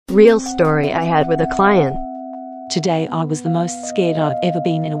Real story I had with a client. Today I was the most scared I've ever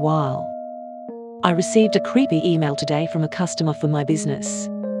been in a while. I received a creepy email today from a customer for my business.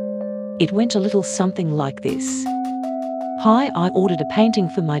 It went a little something like this. Hi, I ordered a painting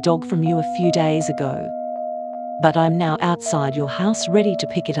for my dog from you a few days ago. But I'm now outside your house ready to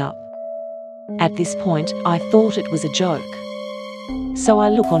pick it up. At this point, I thought it was a joke. So I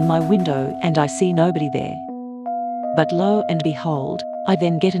look on my window and I see nobody there. But lo and behold, I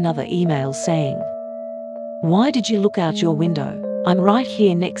then get another email saying, "Why did you look out your window? I'm right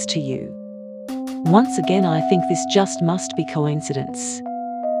here next to you." Once again I think this just must be coincidence.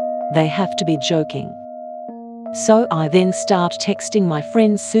 They have to be joking. So I then start texting my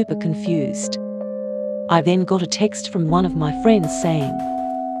friends super confused. I then got a text from one of my friends saying,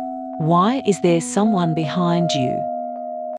 "Why is there someone behind you?"